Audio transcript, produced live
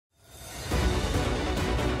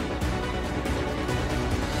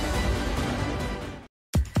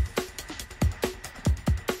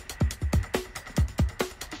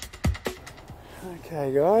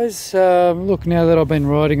Okay guys, look, now that I've been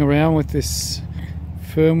riding around with this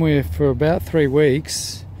firmware for about 3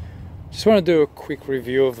 weeks, just want to do a quick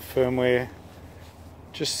review of the firmware,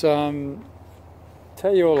 just tell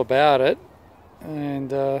you all about it,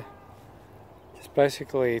 and just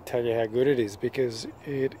basically tell you how good it is, because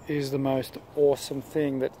it is the most awesome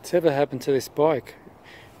thing that's ever happened to this bike,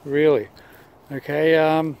 really. Okay,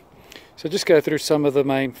 so just go through some of the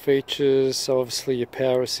main features. So obviously your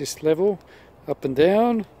power assist level, up and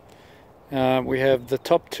down. We have the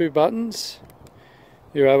top 2 buttons.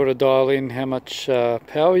 You're able to dial in how much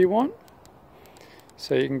power you want,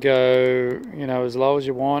 so you can go, you know, as low as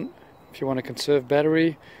you want if you want to conserve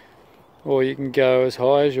battery, or you can go as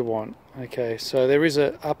high as you want. Okay, so there is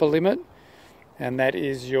an upper limit, and that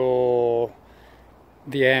is the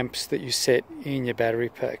amps that you set in your battery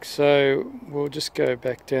pack. So we'll just go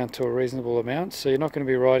back down to a reasonable amount, so you're not going to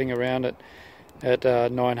be riding around at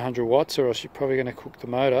 900 watts, or else you're probably going to cook the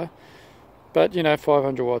motor. But you know,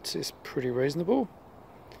 500 watts is pretty reasonable.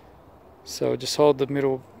 So just hold the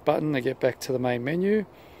middle button to get back to the main menu.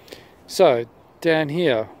 So down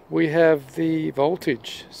here we have the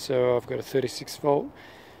voltage. So I've got a 36 volt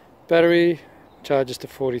battery, charges to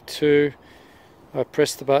 42. I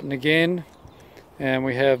press the button again, and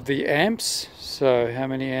we have the amps. So how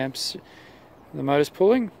many amps the motor's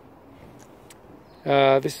pulling.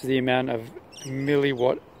 This is the amount of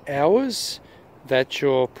milliwatt hours that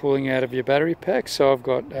you're pulling out of your battery pack. So I've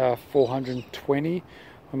got 420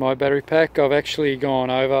 on my battery pack. I've actually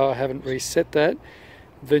gone over, I haven't reset that.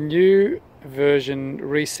 The new version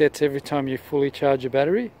resets every time you fully charge your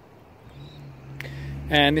battery.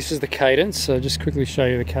 And this is the cadence, so just quickly show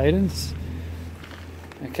you the cadence.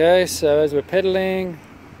 Okay, so as we're pedaling,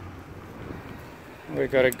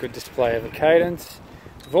 we've got a good display of the cadence.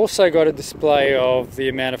 We've also got a display of the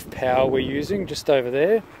amount of power we're using just over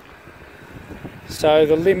there. So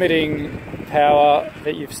the limiting power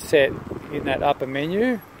that you've set in that upper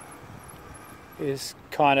menu is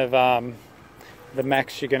kind of the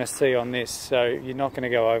max you're going to see on this, so you're not going to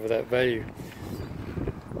go over that value.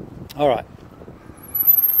 Alright,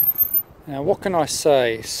 now what can I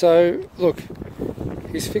say? So look,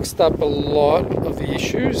 he's fixed up a lot of the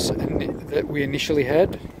issues that we initially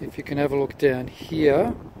had. If you can have a look down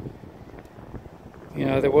here, you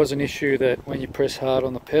know, there was an issue that when you press hard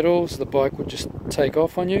on the pedals, the bike would just take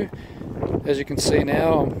off on you. As you can see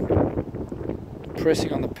now, I'm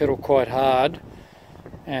pressing on the pedal quite hard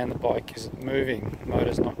and the bike isn't moving, the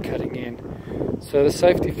motor's not cutting in. So the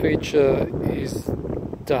safety feature is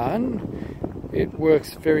done. It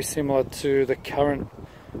works very similar to the current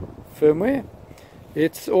firmware.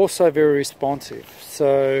 It's also very responsive,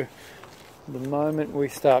 so the moment we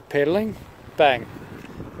start pedaling, bang,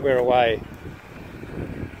 we're away.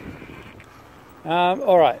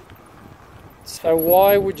 Alright, so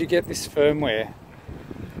why would you get this firmware?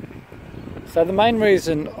 So the main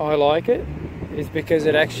reason I like it is because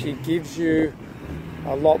it actually gives you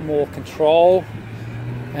a lot more control,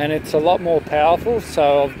 and it's a lot more powerful.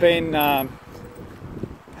 So I've been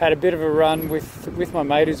had a bit of a run with my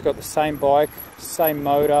mate who's got the same bike, same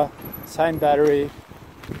motor, same battery,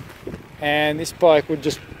 and this bike would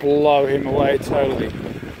just blow him away totally.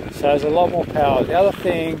 So there's a lot more power. The other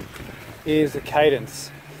thing is the cadence.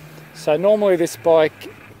 So normally this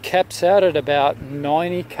bike caps out at about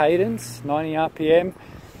 90 cadence, 90 RPM.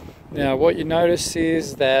 Now what you notice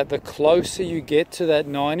is that the closer you get to that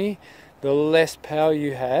 90, the less power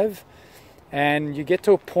you have, and you get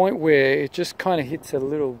to a point where it just kind of hits a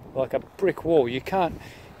little like a brick wall. You can't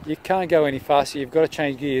go any faster. You've got to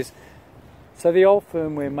change gears. So the old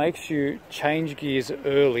firmware makes you change gears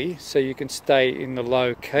early so you can stay in the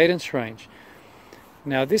low cadence range.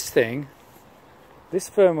 Now this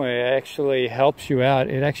firmware actually helps you out.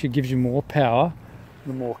 It actually gives you more power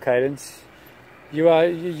the more cadence you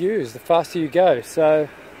use, the faster you go. So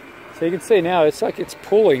you can see now it's like it's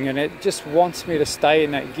pulling, and it just wants me to stay in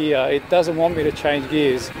that gear. It doesn't want me to change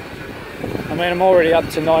gears. I mean, I'm already up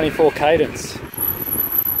to 94 cadence,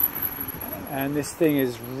 and this thing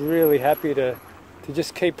is really happy to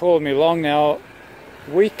just keep pulling me along. Now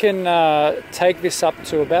we can take this up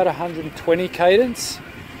to about 120 cadence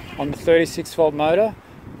on the 36 volt motor.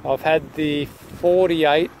 I've had the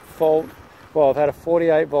 48 volt, well, I've had a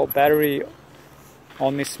 48 volt battery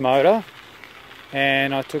on this motor,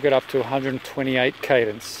 and I took it up to 128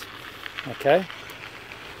 cadence. Okay,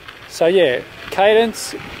 so yeah,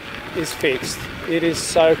 cadence is fixed. It is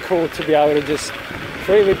so cool to be able to just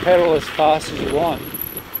freely pedal as fast as you want.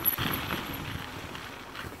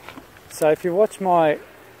 So if you watch my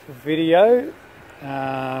video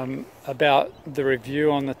about the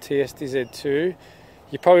review on the Tsdz2,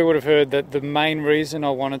 you probably would have heard that the main reason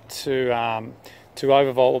I wanted to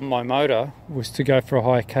overvolt my motor was to go for a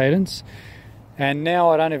higher cadence. And now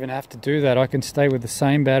I don't even have to do that. I can stay with the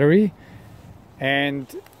same battery and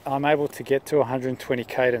I'm able to get to 120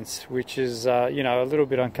 cadence, which is you know, a little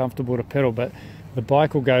bit uncomfortable to pedal, but the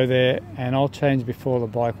bike will go there and I'll change before the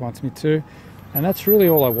bike wants me to. And that's really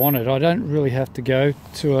all I wanted. I don't really have to go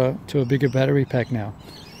to a bigger battery pack now.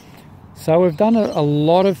 So we've done a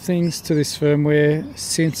lot of things to this firmware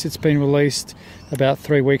since it's been released about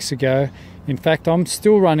 3 weeks ago. In fact, I'm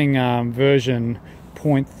still running version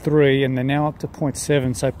 0.3 and they're now up to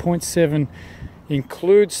 0.7. So 0.7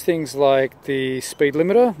 includes things like the speed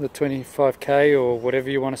limiter, the 25k or whatever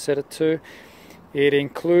you want to set it to. It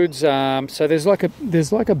includes so there's like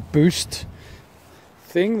a boost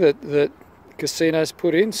thing that Casainho's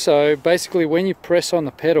put in. So basically, when you press on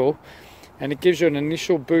the pedal and it gives you an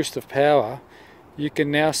initial boost of power, you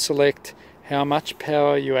can now select how much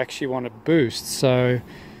power you actually want to boost. So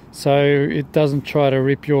it doesn't try to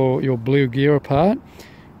rip your blue gear apart.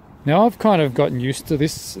 Now I've kind of gotten used to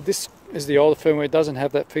this. This is the older firmware, it doesn't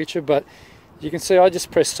have that feature, but you can see I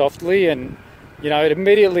just pressed softly and you know, it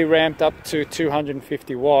immediately ramped up to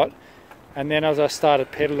 250 watt, and then as I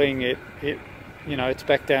started pedaling it you know, it's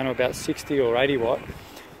back down to about 60 or 80 watt.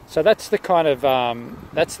 So that's the kind of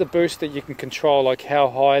that's the boost that you can control, like how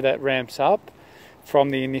high that ramps up from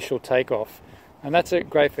the initial takeoff. And that's a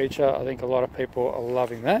great feature. I think a lot of people are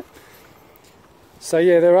loving that. So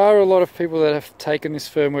yeah, there are a lot of people that have taken this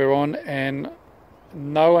firmware on and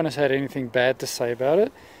no one has had anything bad to say about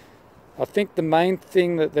it. I think the main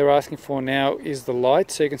thing that they're asking for now is the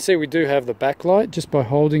light. So you can see we do have the backlight. Just by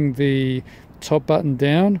holding the top button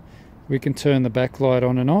down, we can turn the backlight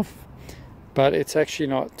on and off. But it's actually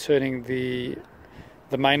not turning the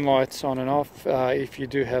main lights on and off if you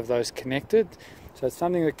do have those connected. So it's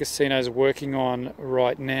something that Casainho's working on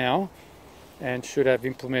right now and should have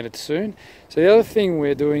implemented soon. So the other thing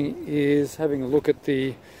we're doing is having a look at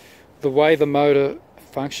the way the motor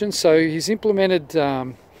functions. So he's implemented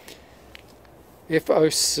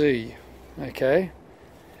FOC, okay?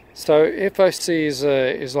 So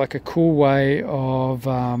FOC is like a cool way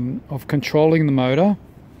of controlling the motor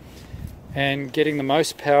and getting the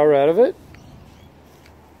most power out of it.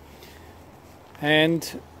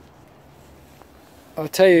 And I'll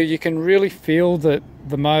tell you, you can really feel that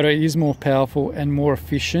the motor is more powerful and more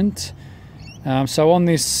efficient. So on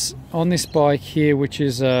this bike here, which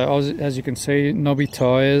is as you can see, knobby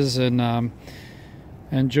tires and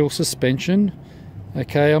dual suspension.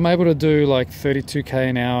 Okay, I'm able to do like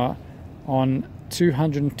 32k an hour on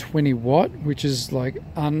 220 watt, which is like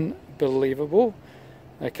unbelievable.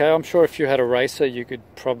 Okay, I'm sure if you had a racer, you could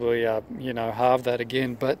probably you know, halve that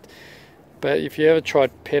again. But if you ever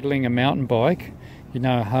tried pedaling a mountain bike, you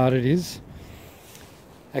know how hard it is.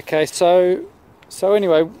 Okay, so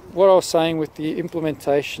anyway, what I was saying with the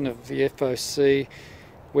implementation of the FOC,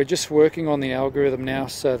 we're just working on the algorithm now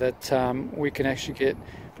so that we can actually get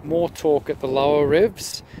more torque at the lower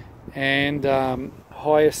revs and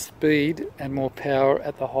higher speed and more power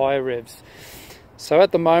at the higher revs. So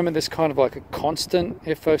at the moment there's kind of like a constant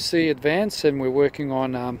FOC advance, and we're working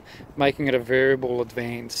on making it a variable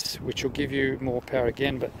advance, which will give you more power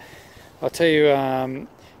again. But I'll tell you,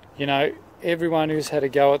 you know, everyone who's had a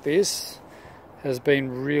go at this has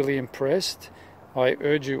been really impressed. I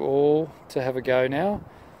urge you all to have a go now,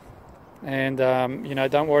 and you know,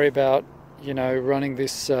 don't worry about, you know, running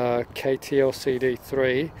this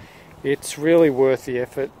Tsdz2 It's really worth the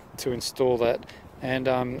effort to install that.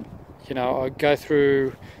 And you know, I go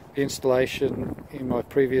through the installation in my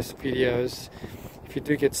previous videos. If you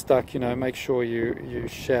do get stuck, you know, make sure you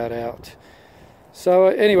shout out. So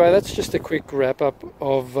anyway, that's just a quick wrap up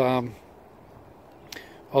of the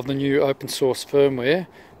new open source firmware.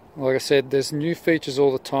 Like I said, there's new features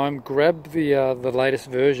all the time. Grab the latest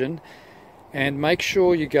version and make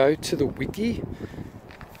sure you go to the wiki.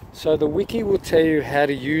 So the wiki will tell you how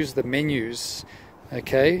to use the menus,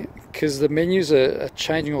 okay? Because the menus are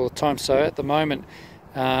changing all the time. So at the moment,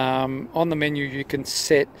 on the menu you can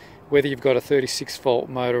set whether you've got a 36 volt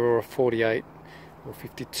motor or a 48 or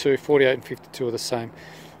 52. 48 and 52 are the same.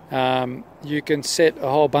 You can set a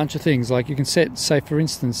whole bunch of things. Like you can set, say for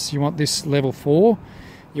instance, you want this level 4,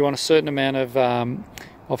 you want a certain amount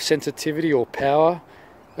of sensitivity or power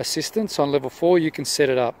assistance on level 4, you can set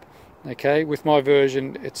it up. Okay, with my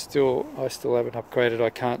version, I still haven't upgraded. I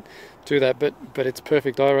can't do that, but it's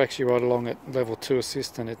perfect. I actually ride along at level 2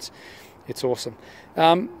 assist, and it's awesome.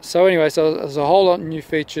 So anyway, so there's a whole lot of new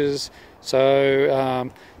features. So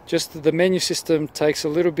just the menu system takes a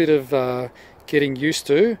little bit of getting used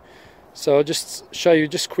to. So I'll just show you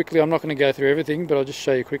just quickly. I'm not going to go through everything, but I'll just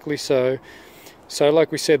show you quickly. So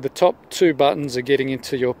like we said, the top two buttons are getting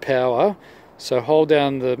into your power. So hold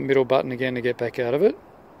down the middle button again to get back out of it.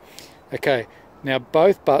 Okay, now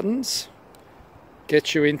both buttons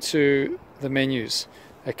get you into the menus.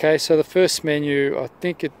 Okay, so the first menu, I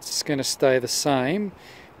think it's going to stay the same.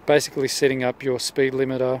 Basically setting up your speed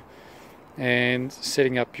limiter and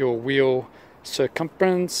setting up your wheel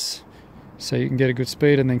circumference so you can get a good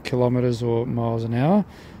speed, and then kilometers or miles an hour.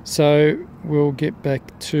 So we'll get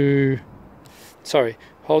back to,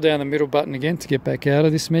 hold down the middle button again to get back out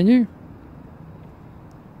of this menu.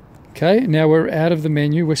 Okay, now we're out of the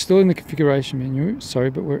menu. We're still in the configuration menu,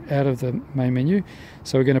 but we're out of the main menu.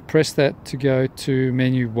 So we're going to press that to go to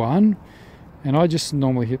menu 1, and I just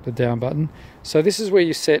normally hit the down button. So this is where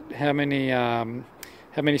you set how many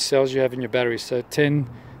cells you have in your battery. So 10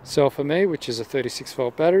 cell for me, which is a 36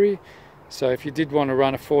 volt battery. So if you did want to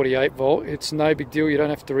run a 48 volt, it's no big deal. You don't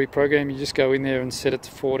have to reprogram. You just go in there and set it to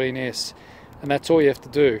 14S, and that's all you have to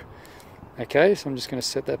do. Okay, so I'm just going to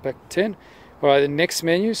set that back to 10. All right, the next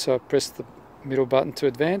menu, so I press the middle button to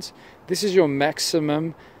advance. This is your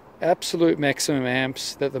maximum, absolute maximum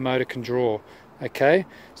amps that the motor can draw. Okay,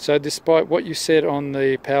 so despite what you set on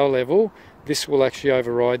the power level, this will actually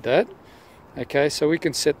override that. Okay, so we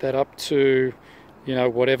can set that up to, you know,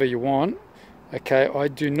 whatever you want. Okay, I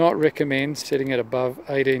do not recommend setting it above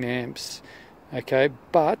 18 amps. Okay,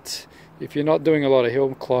 but if you're not doing a lot of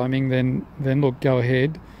hill climbing, then look, go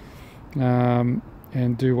ahead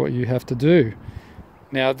and do what you have to do.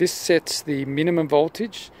 Now this sets the minimum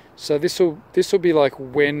voltage, so this will be like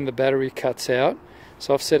when the battery cuts out.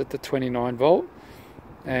 So I've set it to 29 volt,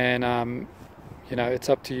 and you know, it's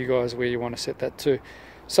up to you guys where you want to set that to.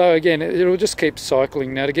 So again, it'll just keep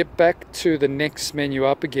cycling. Now to get back to the next menu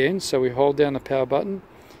up again, so we hold down the power button.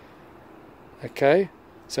 Okay,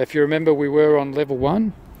 so if you remember, we were on level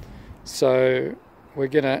 1, so we're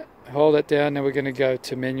gonna hold that down. Now we're going to go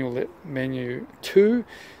to menu 2,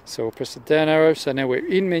 so we'll press the down arrow. So now we're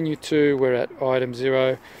in menu 2, we're at item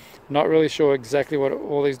 0. Not really sure exactly what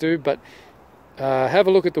all these do, but have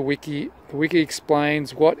a look at the wiki. The wiki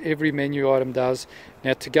explains what every menu item does.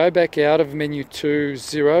 Now to go back out of menu 2,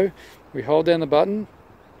 0, we hold down the button.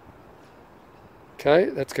 Okay,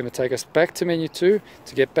 that's going to take us back to menu 2.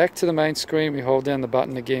 To get back to the main screen, we hold down the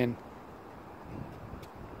button again.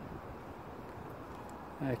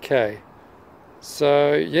 Okay,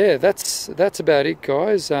 so yeah, that's about it,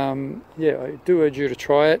 guys. Yeah, I do urge you to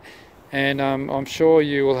try it, and I'm sure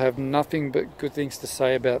you will have nothing but good things to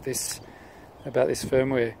say about this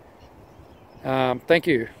firmware. Thank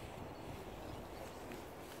you.